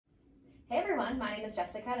Hey everyone, my name is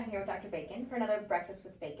Jessica and I'm here with Dr. Bacon for another Breakfast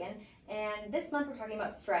with Bacon. And this month we're talking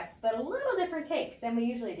about stress, but a little different take than we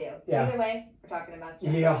usually do. Yeah. Either way, we're talking about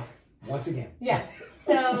stress. Yeah, once again. Yes.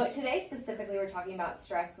 So today specifically we're talking about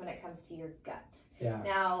stress when it comes to your gut. Yeah.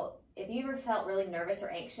 Now, if you ever felt really nervous or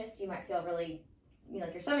anxious, you might feel really,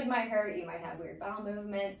 like your stomach might hurt, you might have weird bowel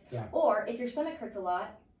movements. Yeah. Or if your stomach hurts a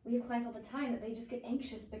lot, we have clients all the time that they just get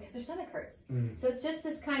anxious because their stomach hurts. So it's just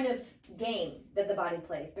this kind of game that the body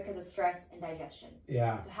plays because of stress and digestion.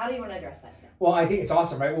 Yeah. So how do you want to address that now? Well, I think it's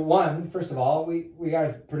awesome, right? Well, one, first of all, we got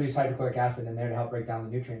to produce hydrochloric acid in there to help break down the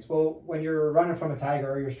nutrients. Well, when you're running from a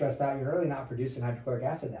tiger or you're stressed out, you're really not producing hydrochloric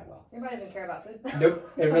acid that well. Your body doesn't care about food.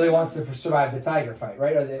 Nope. It really wants to survive the tiger fight,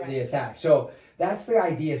 right? Or the attack. So that's the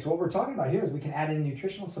idea. So what we're talking about here is we can add in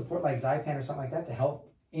nutritional support like Zypan or something like that to help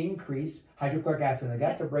increase hydrochloric acid in the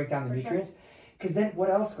gut to break down the nutrients. Because then what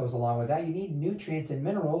else goes along with that? You need nutrients and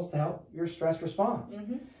minerals to help your stress response.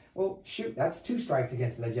 Well, shoot, that's two strikes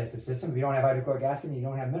against the digestive system. If you don't have hydrochloric acid and you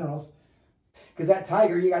don't have minerals. Because that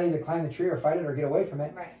tiger, you got to either climb the tree or fight it or get away from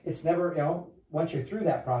it. It's never, once you're through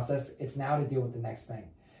that process, it's now to deal with the next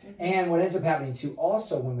thing. And what ends up happening too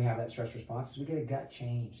also when we have that stress response is we get a gut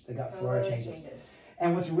change. The gut flora changes.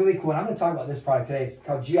 And what's really cool, and I'm going to talk about this product today, it's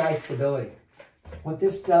called GI Stability. What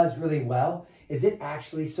this does really well is it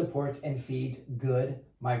actually supports and feeds good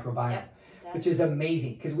microbiome, which is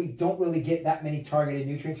amazing because we don't really get that many targeted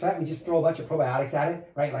nutrients for that. We just throw a bunch of probiotics at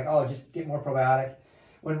it, right? Like, oh, just get more probiotic.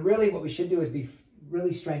 When really what we should do is be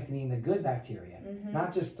really strengthening the good bacteria,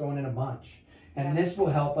 not just throwing in a bunch. And this will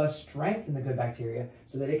help us strengthen the good bacteria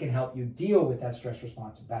so that it can help you deal with that stress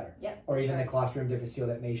response better. Or even the Clostridium difficile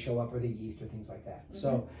that may show up or the yeast or things like that.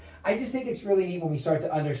 So I just think it's really neat when we start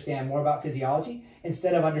to understand more about physiology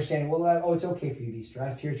instead of understanding, well, oh, it's okay for you to be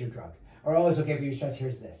stressed, here's your drug. Or, oh, it's okay for you to be stressed,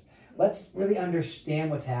 here's this. Let's really understand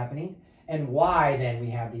what's happening and why then we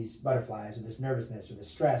have these butterflies or this nervousness or this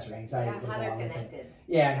stress or anxiety. How they're connected.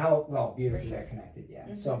 And how, well, beautifully they're connected,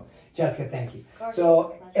 So, Jessica, thank you.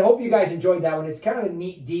 So, I hope you guys enjoyed that one. It's kind of a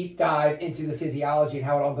neat, deep dive into the physiology and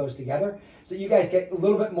how it all goes together. So you guys get a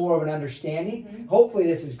little bit more of an understanding. Hopefully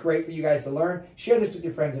this is great for you guys to learn. Share this with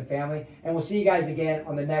your friends and family. And we'll see you guys again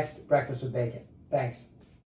on the next Breakfast with Bacon. Thanks.